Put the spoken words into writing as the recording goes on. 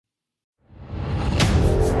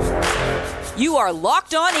You are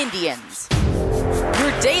Locked On Indians,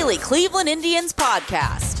 your daily Cleveland Indians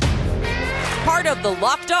podcast. Part of the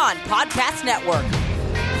Locked On Podcast Network,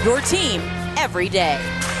 your team every day.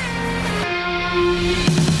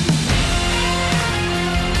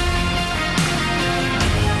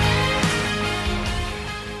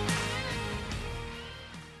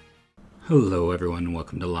 Hello everyone and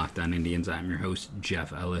welcome to Locked On Indians. I'm your host,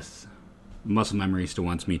 Jeff Ellis. Muscle memory still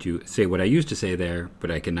wants me to say what I used to say there, but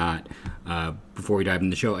I cannot. Before we dive into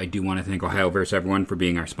the show, I do want to thank Ohio vs. Everyone for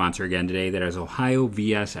being our sponsor again today. That is Ohio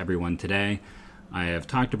vs. Everyone today. I have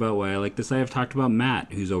talked about why I like this. I have talked about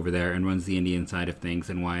Matt, who's over there and runs the Indian side of things,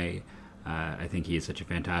 and why I think he is such a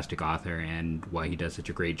fantastic author and why he does such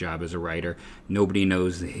a great job as a writer. Nobody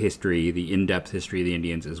knows the history, the in-depth history of the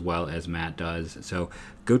Indians as well as Matt does. So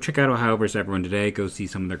go check out Ohio vs. Everyone today. Go see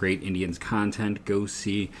some of the great Indians content. Go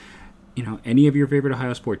see, any of your favorite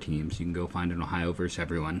Ohio sport teams. You can go find an Ohio vs.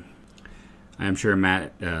 Everyone. I'm sure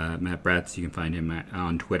Matt Bretz, you can find him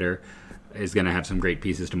on Twitter, is going to have some great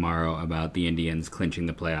pieces tomorrow about the Indians clinching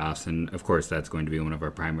the playoffs. And, of course, that's going to be one of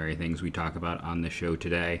our primary things we talk about on the show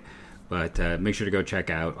today. But make sure to go check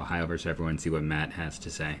out Ohio vs. Everyone and see what Matt has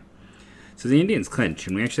to say. So the Indians clinch,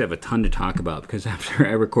 and we actually have a ton to talk about because after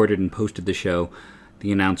I recorded and posted the show,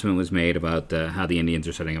 the announcement was made about how the Indians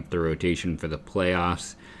are setting up the rotation for the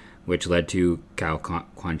playoffs, which led to Cal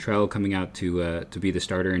Quantrill coming out to be the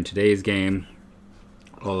starter in today's game.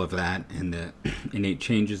 All of that and the innate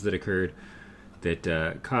changes that occurred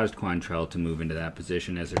that caused Quantrill to move into that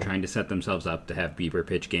position as they're trying to set themselves up to have Bieber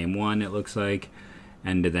pitch game 1, it looks like,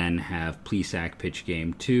 and to then have Plesac pitch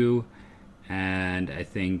game 2. And I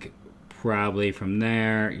think probably from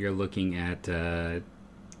there you're looking at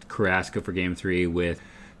Carrasco for game 3 with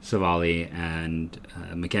Savali and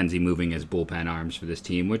McKenzie moving as bullpen arms for this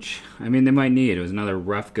team, which, they might need. It was another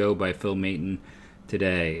rough go by Phil Maton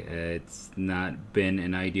today. It's not been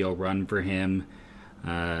an ideal run for him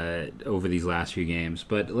over these last few games.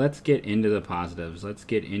 But let's get into the positives. Let's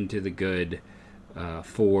get into the good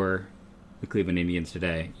for the Cleveland Indians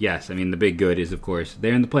today. Yes, the big good is, of course,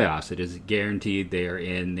 they're in the playoffs. It is guaranteed they are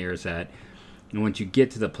in, they're set. And once you get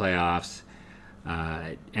to the playoffs,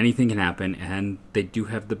 anything can happen, and they do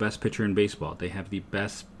have the best pitcher in baseball. They have the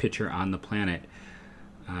best pitcher on the planet.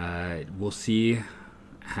 We'll see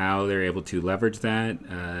how they're able to leverage that.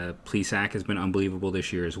 Plesac has been unbelievable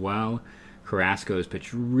this year as well. Carrasco has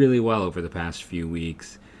pitched really well over the past few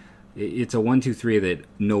weeks. It's a 1-2-3 that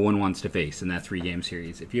no one wants to face in that 3-game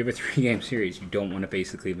series. If you have a 3-game series, you don't want to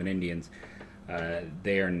face the Cleveland Indians.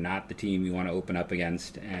 They are not the team you want to open up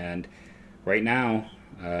against. And right now,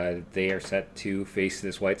 they are set to face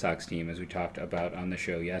this White Sox team, as we talked about on the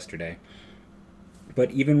show yesterday.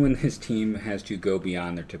 But even when this team has to go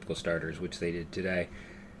beyond their typical starters, which they did today,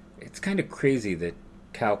 it's kind of crazy that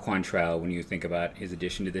Cal Quantrill, when you think about his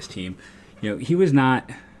addition to this team, he was not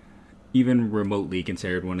even remotely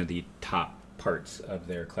considered one of the top parts of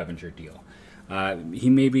their Clevenger deal. He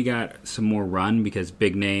maybe got some more run because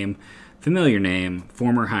big name, familiar name,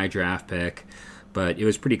 former high draft pick, but it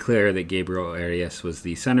was pretty clear that Gabriel Arias was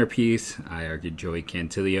the centerpiece. I argued Joey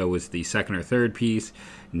Cantillo was the second or third piece.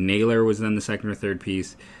 Naylor was then the second or third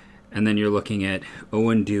piece. And then you're looking at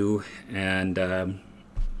Owen Dew and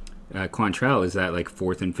Quantrill is that like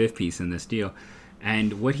fourth and fifth piece in this deal.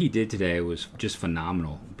 And what he did today was just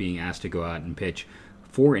phenomenal, being asked to go out and pitch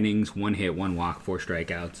 4 innings, 1 hit, 1 walk, 4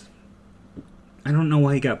 strikeouts. I don't know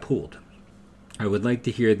why he got pulled. I would like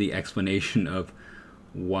to hear the explanation of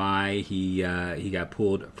why he got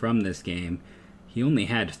pulled from this game. He only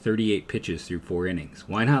had 38 pitches through 4 innings.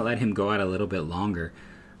 Why not let him go out a little bit longer?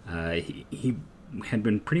 He had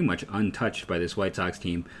been pretty much untouched by this White Sox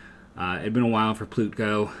team. It had been a while for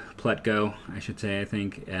Plutko, I should say, I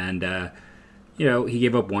think. And, he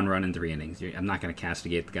gave up 1 run in 3 innings. I'm not going to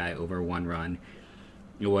castigate the guy over 1 run.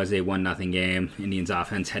 It was a 1-0 game. Indians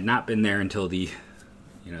offense had not been there until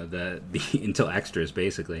until extras,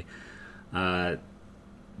 basically.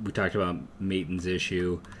 We talked about Maton's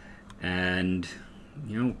issue, and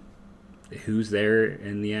who's there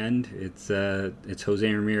in the end? It's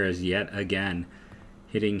Jose Ramirez yet again,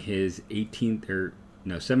 hitting his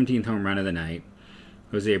 17th home run of the night.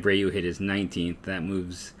 Jose Abreu hit his 19th. That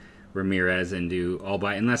moves Ramirez into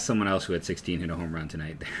unless someone else who had 16 hit a home run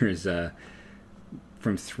tonight. There's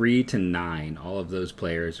from 3 to 9, all of those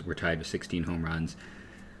players were tied with 16 home runs.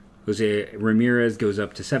 Jose Ramirez goes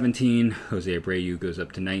up to 17. Jose Abreu goes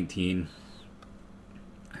up to 19.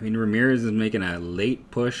 Ramirez is making a late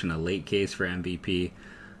push and a late case for MVP.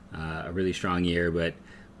 A really strong year, but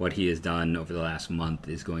what he has done over the last month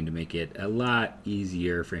is going to make it a lot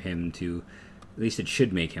easier for him to, at least it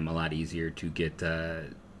should make him a lot easier to get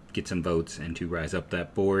get some votes and to rise up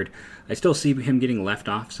that board. I still see him getting left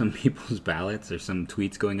off some people's ballots. There's some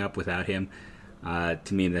tweets going up without him.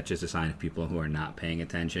 To me, that's just a sign of people who are not paying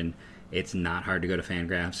attention. It's not hard to go to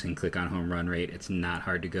Fangraphs and click on home run rate. It's not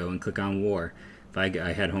hard to go and click on WAR. If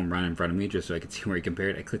I had home run in front of me just so I could see where he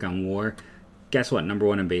compared, I click on WAR. Guess what? Number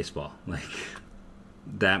 1 in baseball. Like,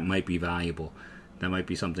 that might be valuable. That might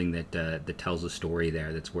be something that tells a story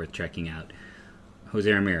there that's worth checking out.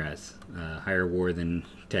 Jose Ramirez, higher WAR than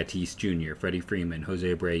Tatis Jr., Freddie Freeman,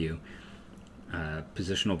 Jose Abreu.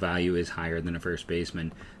 Positional value is higher than a first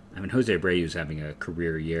baseman. I mean, Jose Abreu is having a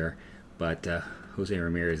career year, but Jose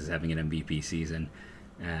Ramirez is having an MVP season,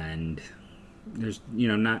 and there's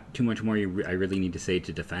not too much more I really need to say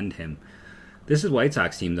to defend him. This White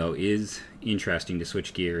Sox team, though, is interesting to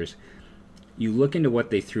switch gears. You look into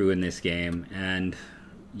what they threw in this game, and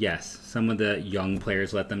yes, some of the young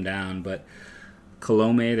players let them down, but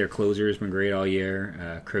Colome, their closer, has been great all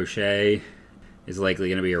year. Crochet is likely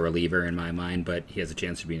going to be a reliever in my mind, but he has a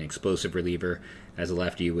chance to be an explosive reliever as a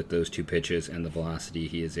lefty with those 2 pitches and the velocity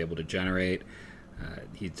he is able to generate.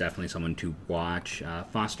 He's definitely someone to watch.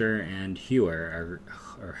 Foster and Heuer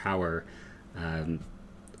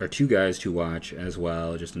are 2 guys to watch as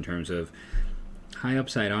well, just in terms of high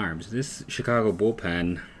upside arms. This Chicago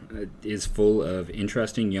bullpen is full of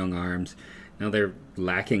interesting young arms. Now they're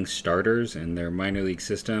lacking starters, and their minor league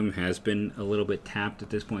system has been a little bit tapped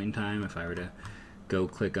at this point in time. If I were to go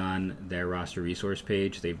click on their roster resource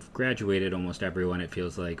page, they've graduated almost everyone, it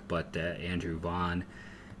feels like, but Andrew Vaughn,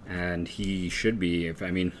 and he should be.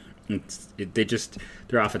 Their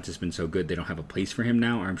offense has been so good they don't have a place for him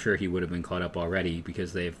now. I'm sure he would have been caught up already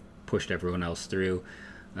because they've pushed everyone else through.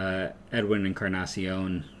 Edwin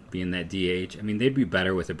Encarnacion being that DH, I mean, they'd be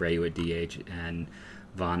better with Abreu at DH and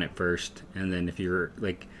Vaughn at first. And then if you're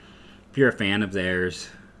a fan of theirs,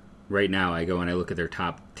 right now I go and I look at their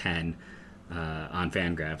top 10 on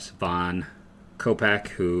Fangraphs. Vaughn, Kopech,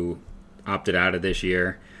 who opted out of this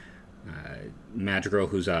year, Madrigal,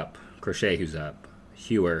 who's up, Crochet, who's up,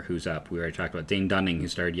 Heuer, who's up. We already talked about Dane Dunning, who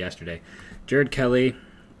started yesterday. Jared Kelly,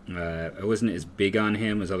 I wasn't as big on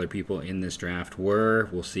him as other people in this draft were.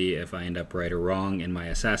 We'll see if I end up right or wrong in my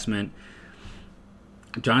assessment.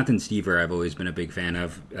 Jonathan Stever, I've always been a big fan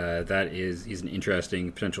of. He's an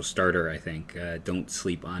interesting potential starter, I think. Don't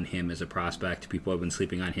sleep on him as a prospect. People have been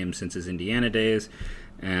sleeping on him since his Indiana days,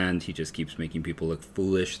 and he just keeps making people look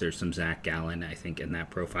foolish. There's some Zach Gallen, I think, in that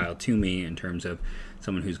profile to me in terms of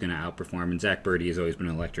someone who's going to outperform. And Zach Birdie has always been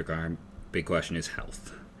an electric arm. Big question is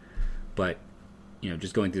health. But,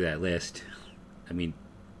 just going through that list, 5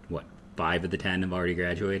 of the 10 have already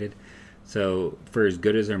graduated? So for as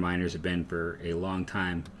good as their minors have been for a long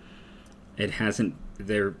time,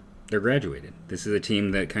 they're graduated. This is a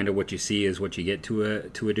team that kind of what you see is what you get to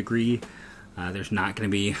a degree. There's not going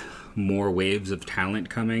to be more waves of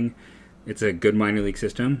talent coming. It's a good minor league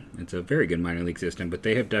system. It's a very good minor league system, but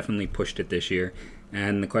they have definitely pushed it this year.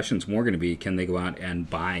 And the question's more going to be, can they go out and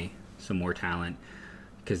buy some more talent?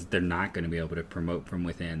 Because they're not going to be able to promote from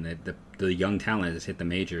within. The young talent has hit the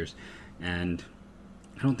majors, and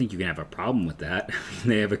I don't think you can have a problem with that.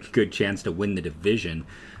 They have a good chance to win the division.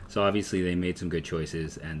 So obviously they made some good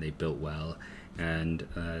choices and they built well. And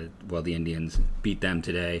while the Indians beat them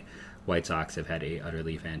today, White Sox have had a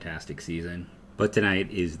utterly fantastic season. But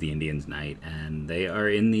tonight is the Indians' night, and they are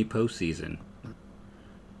in the postseason.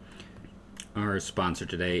 Our sponsor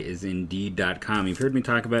today is Indeed.com. You've heard me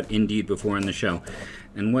talk about Indeed before on the show.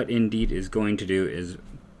 And what Indeed is going to do is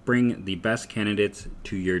bring the best candidates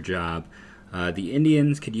to your job. The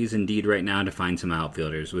Indians could use Indeed right now to find some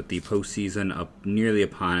outfielders. With the postseason up nearly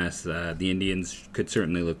upon us, the Indians could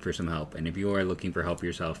certainly look for some help. And if you are looking for help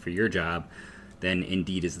yourself for your job, then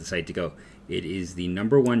Indeed is the site to go. It is the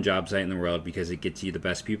 #1 job site in the world because it gets you the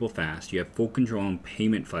best people fast. You have full control and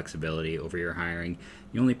payment flexibility over your hiring.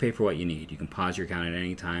 You only pay for what you need. You can pause your account at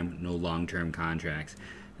any time, no long-term contracts.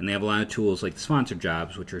 And they have a lot of tools like the sponsored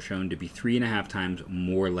jobs, which are shown to be 3.5 times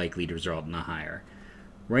more likely to result in a hire.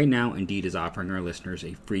 Right now, Indeed is offering our listeners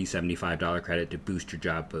a free $75 credit to boost your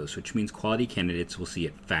job post, which means quality candidates will see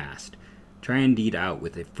it fast. Try Indeed out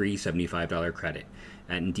with a free $75 credit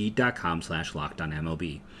at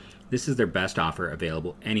Indeed.com/LockedOnMLB. This is their best offer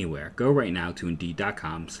available anywhere. Go right now to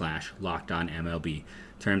Indeed.com/LockedOnMLB.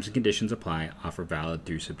 Terms and conditions apply. Offer valid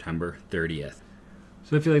through September 30th.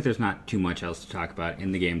 So I feel like there's not too much else to talk about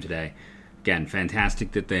in the game today. Again,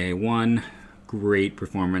 fantastic that they won. Great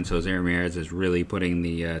performance. Jose Ramirez is really putting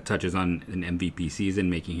the touches on an MVP season,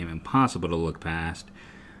 making him impossible to look past.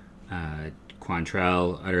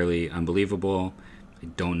 Quantrill, utterly unbelievable. I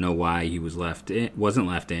don't know why he wasn't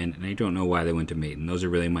left in, and I don't know why they went to Maton. Those are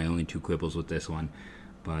really my only two quibbles with this one.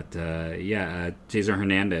 But Cesar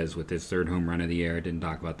Hernandez with his third home run of the year. Didn't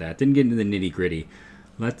talk about that. Didn't get into the nitty gritty.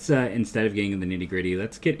 Let's instead of getting into the nitty gritty,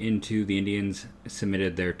 let's get into the Indians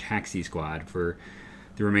submitted their taxi squad for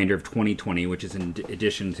the remainder of 2020, which is in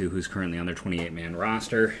addition to who's currently on their 28-man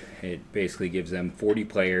roster. It basically gives them 40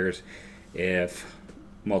 players if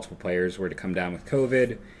multiple players were to come down with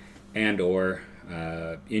COVID and or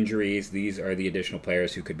injuries. These are the additional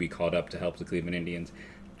players who could be called up to help the Cleveland Indians.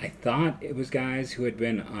 I thought it was guys who had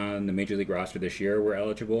been on the Major League roster this year were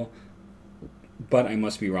eligible, but I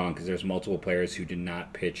must be wrong because there's multiple players who did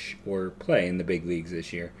not pitch or play in the big leagues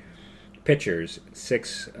this year. Pitchers,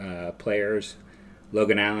 6 players: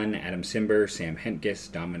 Logan Allen, Adam Simber, Sam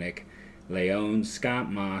Hentges, Dominic Leone,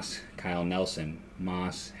 Scott Moss, Kyle Nelson.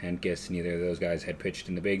 Moss, Hentges, neither of those guys had pitched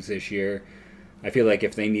in the bigs this year. I feel like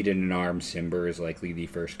if they needed an arm, Simber is likely the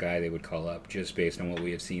first guy they would call up, just based on what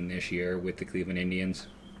we have seen this year with the Cleveland Indians.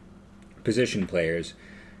 Position players: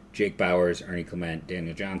 Jake Bauers, Ernie Clement,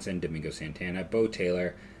 Daniel Johnson, Domingo Santana, Bo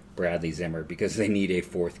Taylor, Bradley Zimmer, because they need a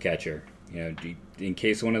fourth catcher. In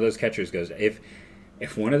case one of those catchers goes,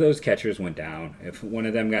 if one of those catchers went down, if one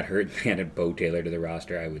of them got hurt and they added Bo Taylor to the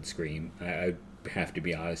roster, I would scream. I have to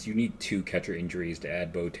be honest. You need 2 catcher injuries to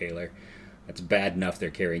add Bo Taylor. That's bad enough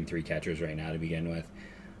they're carrying 3 catchers right now to begin with.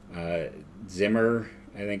 Zimmer,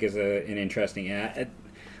 I think, is an interesting ad.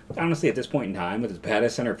 Honestly, at this point in time, with as bad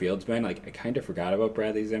as center field's been, I kind of forgot about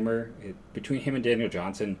Bradley Zimmer. Between him and Daniel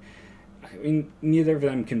Johnson, I mean, neither of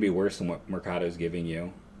them can be worse than what Mercado's giving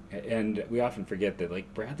you. And we often forget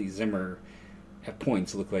that, Bradley Zimmer at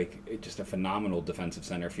points looked like just a phenomenal defensive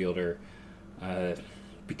center fielder.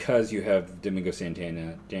 Because you have Domingo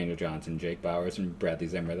Santana, Daniel Johnson, Jake Bauers, and Bradley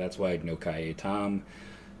Zimmer. That's why no Kai Tom.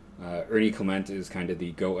 Ernie Clement is kind of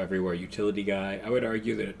the go-everywhere utility guy. I would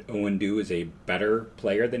argue that Owen Du is a better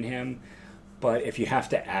player than him, but if you have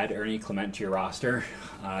to add Ernie Clement to your roster,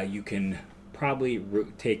 you can probably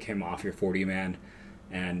take him off your 40-man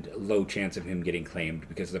and low chance of him getting claimed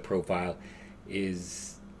because the profile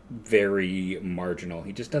is very marginal.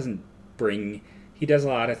 He just doesn't bring... He does a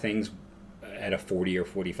lot of things at a 40 or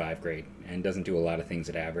 45 grade and doesn't do a lot of things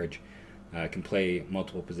at average. Can play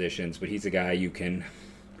multiple positions, but he's a guy you can...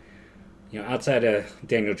 outside of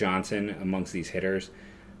Daniel Johnson, amongst these hitters,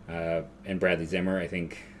 and Bradley Zimmer, I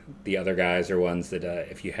think the other guys are ones that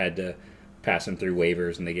if you had to pass them through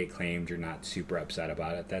waivers and they get claimed, you're not super upset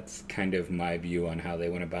about it. That's kind of my view on how they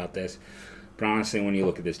went about this. But honestly, when you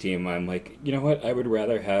look at this team, I'm like, you know what? I would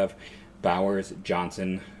rather have Bauers,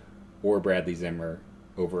 Johnson, or Bradley Zimmer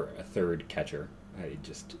over a third catcher. It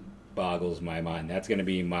just boggles my mind. That's going to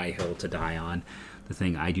be my hill to die on. The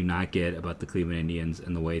thing I do not get about the Cleveland Indians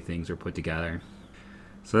and the way things are put together.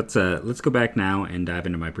 So let's go back now and dive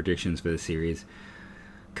into my predictions for the series.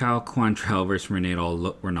 Kyle Quantrill versus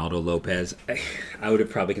Ronaldo Lopez. I would have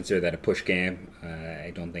probably considered that a push game.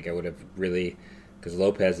 I don't think I would have really, because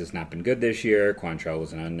Lopez has not been good this year. Quantrill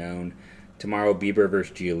was an unknown. Tomorrow, Bieber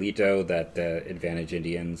versus Giolito, that advantage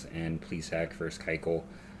Indians, and Plesac versus Keuchel.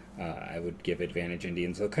 I would give advantage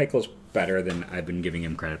Indians. So Keuchel's better than I've been giving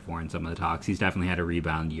him credit for in some of the talks. He's definitely had a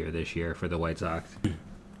rebound year this year for the White Sox.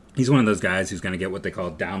 He's one of those guys who's going to get what they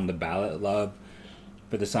call down the ballot love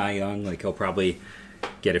for the Cy Young. He'll probably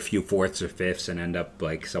get a few fourths or fifths and end up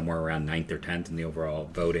somewhere around 9th or 10th in the overall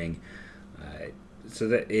voting. So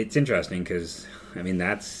that it's interesting because,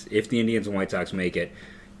 that's if the Indians and White Sox make it.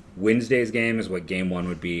 Wednesday's game is what Game 1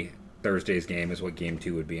 would be. Thursday's game is what Game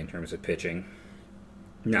 2 would be in terms of pitching.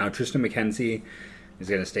 Now, Tristan McKenzie is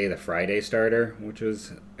going to stay the Friday starter,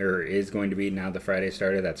 is going to be now the Friday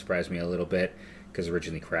starter. That surprised me a little bit because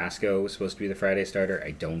originally Carrasco was supposed to be the Friday starter.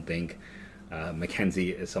 I don't think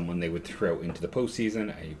McKenzie is someone they would throw into the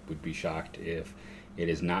postseason. I would be shocked if it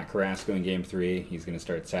is not Carrasco in Game 3. He's going to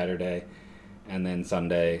start Saturday. And then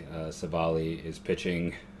Sunday, Savali is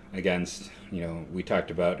pitching against, we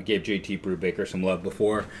talked about, gave JT Brubaker some love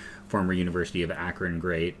before, former University of Akron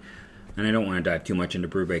great. And I don't want to dive too much into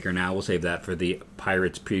Brubaker now. We'll save that for the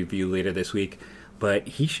Pirates preview later this week. But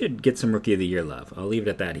he should get some Rookie of the Year love. I'll leave it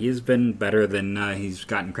at that. He has been better than he's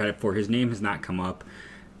gotten credit for. His name has not come up.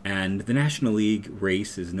 And the National League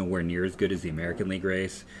race is nowhere near as good as the American League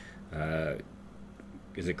race.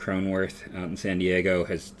 Is it Cronenworth out in San Diego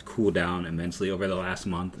has cooled down immensely over the last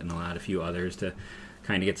month and allowed a few others to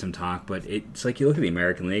kind of get some talk. But it's like you look at the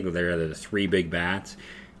American League where there are the 3 big bats.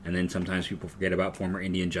 And then sometimes people forget about former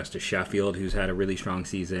Indian Justice Sheffield, who's had a really strong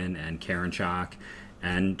season, and Karen Chalk,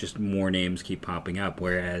 and just more names keep popping up.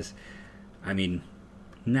 Whereas,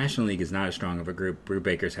 National League is not as strong of a group.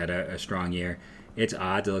 Brubaker's had a strong year. It's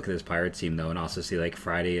odd to look at this Pirates team, though, and also see,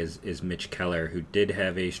 Friday is Mitch Keller, who did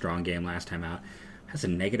have a strong game last time out, has a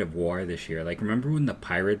negative WAR this year. Like, remember when the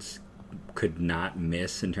Pirates could not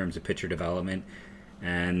miss in terms of pitcher development,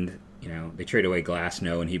 and they trade away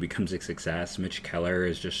Glasnow and he becomes a success. Mitch Keller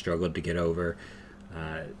has just struggled to get over.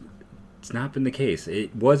 It's not been the case.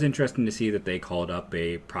 It was interesting to see that they called up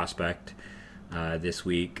a prospect this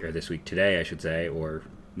week today, I should say, or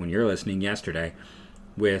when you're listening, yesterday,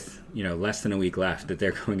 with less than a week left, that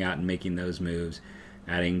they're going out and making those moves,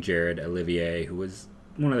 adding Jared Olivier, who was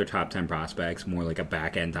one of their top 10 prospects, more like a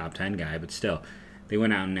back-end top 10 guy, but still, they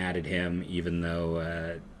went out and added him, even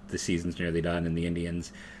though the season's nearly done and the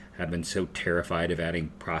Indians have been so terrified of adding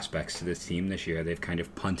prospects to this team this year. They've kind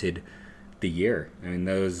of punted the year. I mean,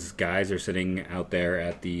 those guys are sitting out there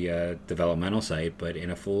at the developmental site, but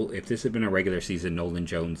if this had been a regular season, Nolan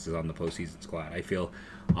Jones is on the postseason squad. I feel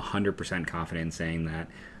 100% confident in saying that,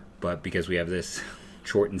 but because we have this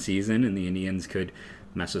shortened season and the Indians could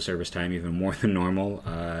mess with service time even more than normal,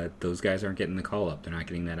 those guys aren't getting the call up. They're not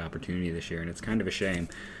getting that opportunity this year, and it's kind of a shame.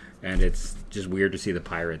 And it's just weird to see the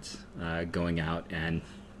Pirates going out and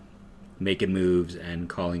making moves and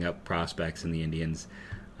calling up prospects, and the Indians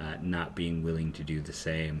not being willing to do the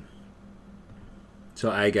same.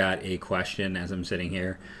 So I got a question as I'm sitting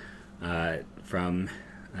here from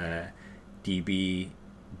DEB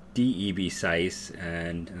Sice,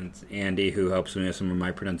 and it's Andy, who helps me with some of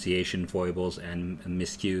my pronunciation foibles and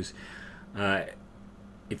miscues.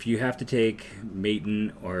 If you have to take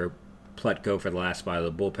Maton or Plutko for the last spot of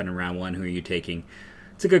the bullpen in round one, who are you taking?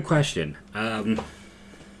 It's a good question.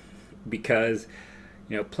 Because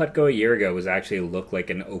Plutko a year ago was actually looked like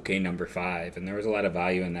an okay number 5, and there was a lot of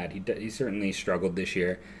value in that. He certainly struggled this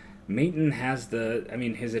year. Maton has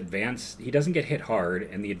his advance, he doesn't get hit hard,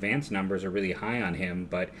 and the advance numbers are really high on him,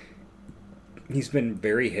 but he's been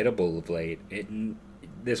very hittable of late.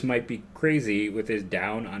 This might be crazy with as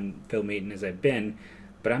down on Phil Maton as I've been,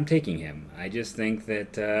 but I'm taking him. I just think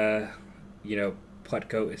that,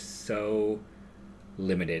 Plutko is so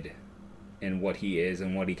limited in what he is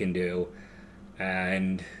and what he can do,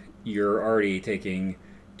 and you're already taking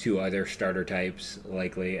 2 other starter types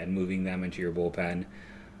likely and moving them into your bullpen.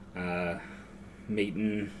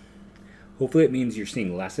 Maton, hopefully it means you're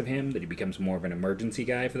seeing less of him, that he becomes more of an emergency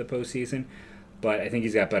guy for the postseason, but I think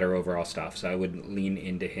he's got better overall stuff, so I would lean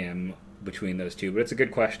into him between those two. But it's a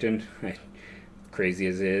good question. Crazy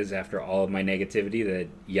as it is, after all of my negativity, that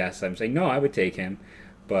yes, I'm saying no, I would take him,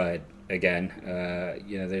 but again,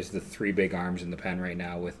 there's the 3 big arms in the pen right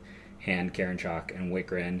now with Hand, Karinchak, and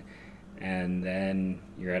Wittgren, and then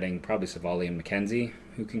you're adding probably Savali and McKenzie,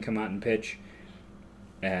 who can come out and pitch.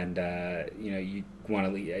 And, you want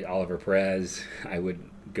to leave Oliver Perez, I would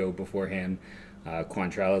go before him.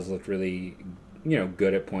 Quantrill has looked really,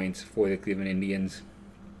 good at points for the Cleveland Indians.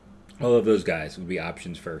 All of those guys would be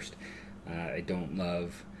options first. I don't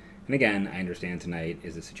love... And again, I understand tonight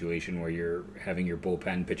is a situation where you're having your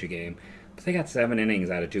bullpen pitch a game, but they got 7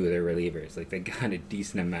 innings out of 2 of their relievers. Like, they got a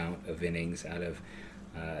decent amount of innings out of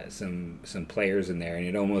some players in there, and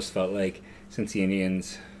it almost felt like since the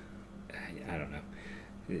Indians... I don't know.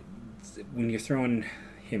 When you're throwing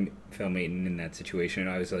Phil Maton in that situation,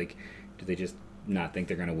 I was like, do they just not think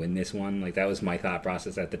they're going to win this one? Like, that was my thought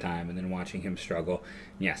process at the time, and then watching him struggle.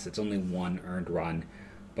 Yes, it's only 1 earned run,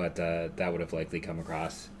 but that would have likely come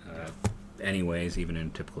across anyways, even in a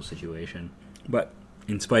typical situation. But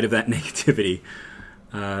in spite of that negativity,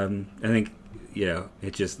 I think,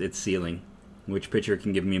 it's ceiling. Which pitcher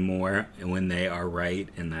can give me more when they are right,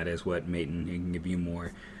 and that is what Maton can give you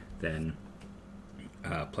more than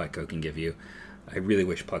Plutko can give you. I really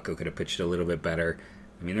wish Plutko could have pitched a little bit better.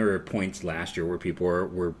 I mean, there were points last year where people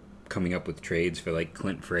were coming up with trades for like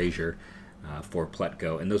Clint Frazier for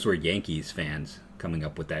Plutko, and those were Yankees fans coming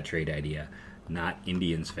up with that trade idea, not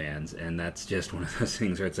Indians fans. And that's just one of those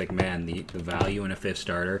things where it's like, man, the value in a 5th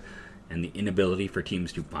starter and the inability for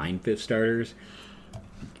teams to find 5th starters,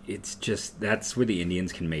 it's just, that's where the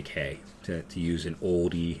Indians can make hay, to use an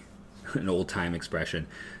old-time expression.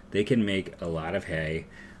 They can make a lot of hay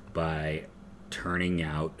by turning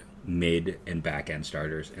out mid and back end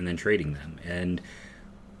starters and then trading them. And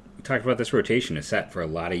we talked about this rotation is set for a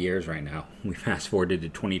lot of years right now. We fast forwarded to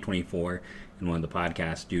 2024 in one of the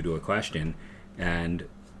podcasts due to a question, and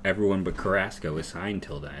everyone but Carrasco is signed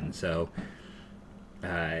till then. So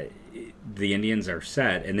the Indians are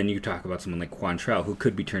set, and then you talk about someone like Quantrill, who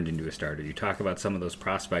could be turned into a starter. You talk about some of those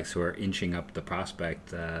prospects who are inching up the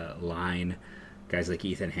prospect line, guys like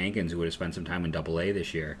Ethan Hankins, who would have spent some time in Double-A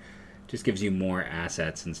this year. Just gives you more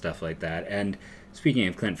assets and stuff like that. And speaking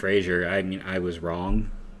of Clint Frazier, I mean, I was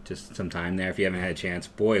wrong just some time there. If you haven't had a chance,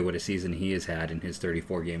 boy, what a season he has had in his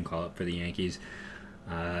 34-game call-up for the Yankees.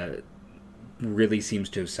 Really seems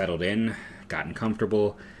to have settled in. gotten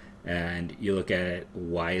comfortable. And you look at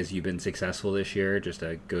why has you been successful this year, just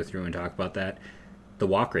to go through and talk about that. The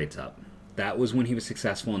walk rate's up. That was when he was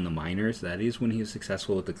successful in the minors. That is when he was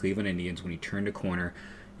successful with the Cleveland Indians, when he turned a corner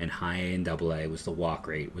and high A and double A was the walk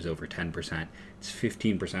rate was over 10%. It's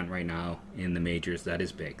 15% right now in the majors. That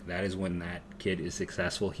is big. That is when that kid is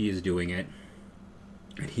successful. He is doing it.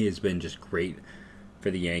 And he has been just great for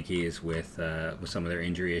the Yankees with some of their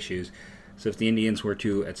injury issues. So if the Indians were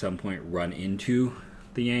to at some point run into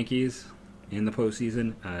the Yankees in the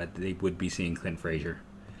postseason, they would be seeing Clint Frazier.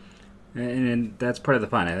 And that's part of the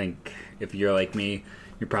fun. I think if you're like me,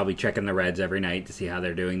 you're probably checking the Reds every night to see how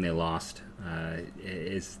they're doing. They lost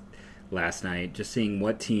last night. Just seeing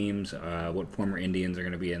what teams, what former Indians are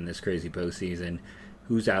going to be in this crazy postseason,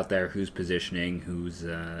 who's out there, who's positioning, who's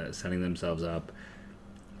setting themselves up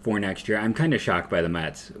for next year. I'm kind of shocked by the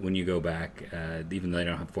Mets when you go back, even though they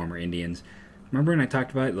don't have former Indians. Remember when I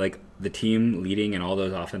talked about like the team leading in all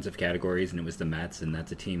those offensive categories, and it was the Mets, and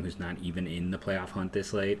that's a team who's not even in the playoff hunt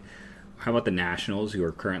this late? How about the Nationals, who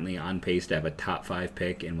are currently on pace to have a top 5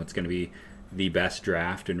 pick in what's going to be the best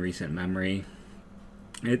draft in recent memory?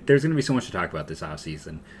 There's going to be so much to talk about this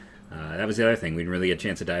offseason. That was the other thing we didn't really get a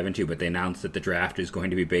chance to dive into, but they announced that the draft is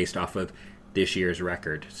going to be based off of this year's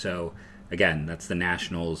record. So, again, that's the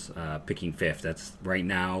Nationals picking 5th. That's right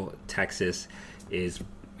now, Texas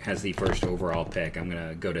has the first overall pick. I'm going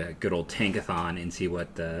to go to good old Tankathon and see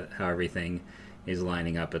how everything is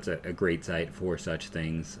lining up. It's a great site for such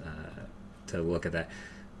things to look at that.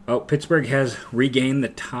 Oh, Pittsburgh has regained the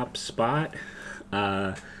top spot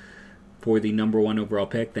for the number 1 overall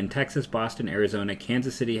pick. Then Texas, Boston, Arizona,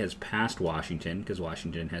 Kansas City has passed Washington because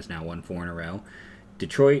Washington has now won 4 in a row.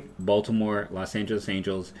 Detroit, Baltimore, Los Angeles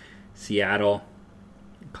Angels, Seattle,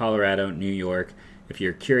 Colorado, New York. If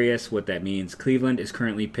you're curious what that means, Cleveland is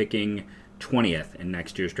currently picking 20th in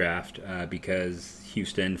next year's draft because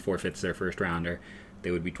Houston forfeits their first rounder. They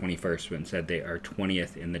would be 21st, but instead they are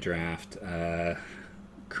 20th in the draft.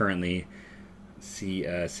 Currently,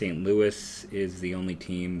 St. Louis is the only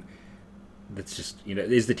team that's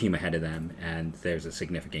is the team ahead of them, and there's a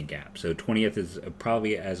significant gap. So 20th is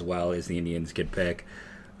probably as well as the Indians could pick.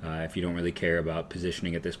 If you don't really care about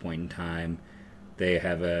positioning at this point in time, they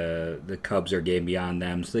have the Cubs are a game beyond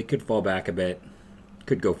them, so they could fall back a bit,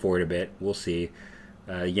 could go forward a bit. We'll see.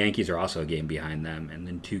 Yankees are also a game behind them, and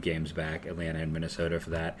then 2 games back, Atlanta and Minnesota for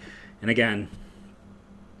that. And again,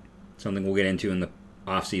 something we'll get into in the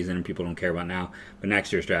offseason and people don't care about now, but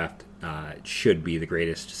next year's draft should be the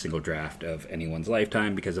greatest single draft of anyone's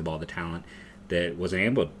lifetime because of all the talent that wasn't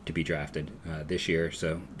able to be drafted this year.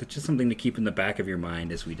 So that's just something to keep in the back of your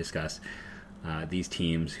mind as we discuss these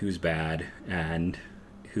teams, who's bad and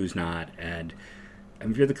who's not. And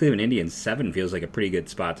if you're the Cleveland Indians, 7 feels like a pretty good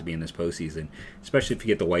spot to be in this postseason, especially if you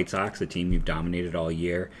get the White Sox, a team you've dominated all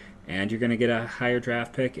year, and you're going to get a higher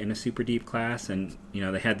draft pick in a super deep class. And,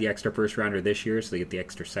 they had the extra first rounder this year, so they get the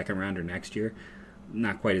extra second rounder next year.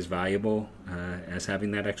 Not quite as valuable as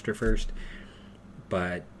having that extra first.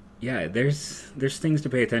 But, yeah, there's things to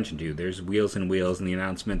pay attention to. There's wheels and wheels, and the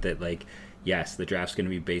announcement that, yes, the draft's going to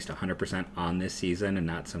be based 100% on this season and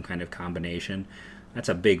not some kind of combination. That's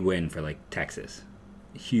a big win for, Texas.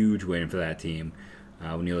 A huge win for that team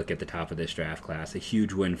when you look at the top of this draft class. A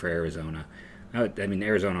huge win for Arizona.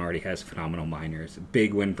 Arizona already has phenomenal minors. A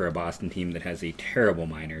big win for a Boston team that has a terrible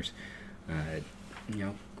minors.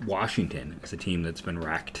 Washington is a team that's been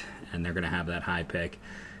wrecked, and they're going to have that high pick.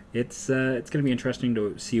 It's going to be interesting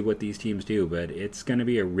to see what these teams do, but it's going to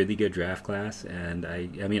be a really good draft class. And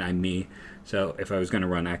I'm me, so if I was going to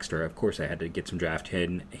run extra, of course I had to get some draft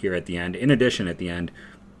hidden here at the end. In addition, at the end,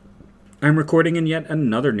 I'm recording in yet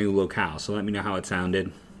another new locale, so let me know how it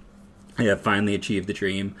sounded. I have finally achieved the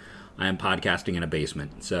dream. I am podcasting in a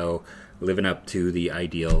basement, so living up to the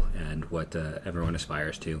ideal and what everyone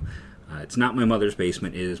aspires to. It's not my mother's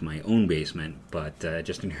basement, it is my own basement, but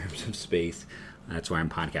just in terms of space, that's where I'm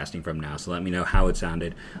podcasting from now. So let me know how it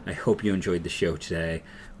sounded. I hope you enjoyed the show today.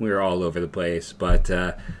 We were all over the place, but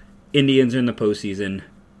Indians are in the postseason.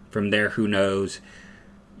 From there, who knows?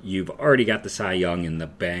 You've already got the Cy Young in the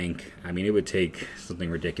bank. It would take something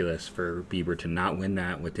ridiculous for Bieber to not win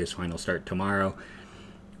that with his final start tomorrow.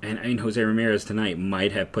 And Jose Ramirez tonight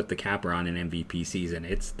might have put the capper on an MVP season.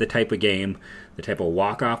 It's the type of game, the type of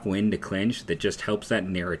walk-off win to clinch that just helps that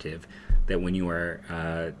narrative that when you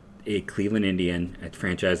are a Cleveland Indian, a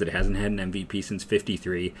franchise that hasn't had an MVP since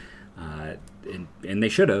 '53, and they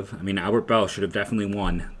should have. Albert Bell should have definitely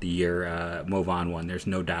won the year Mo Vaughn won. There's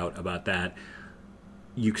no doubt about that.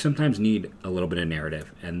 You sometimes need a little bit of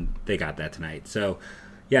narrative, and they got that tonight. So,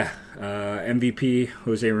 yeah, MVP,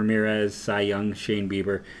 Jose Ramirez, Cy Young, Shane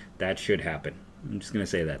Bieber. That should happen. I'm just going to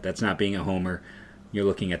say that. That's not being a homer. You're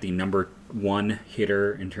looking at the number 1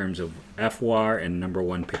 hitter in terms of FWAR and number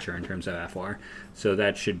 1 pitcher in terms of FWAR. So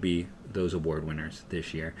that should be those award winners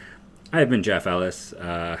this year. I have been Jeff Ellis.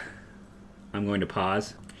 I'm going to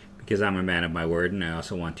pause because I'm a man of my word, and I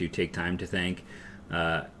also want to take time to thank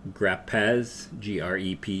Grepez,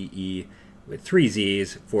 Grepe, with 3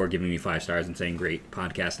 Z's, for giving me 5 stars and saying great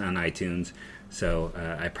podcast on iTunes. So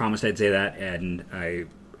I promised I'd say that, and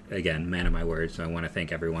again, man of my word, so I want to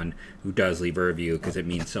thank everyone who does leave a review because it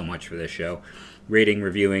means so much for this show. Rating,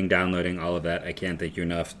 reviewing, downloading, all of that, I can't thank you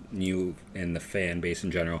enough. You and the fan base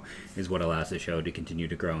in general is what allows the show to continue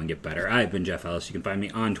to grow and get better. I've been Jeff Ellis. You can find me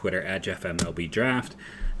on Twitter at JeffMLBDraft.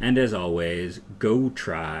 And as always, go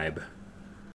Tribe.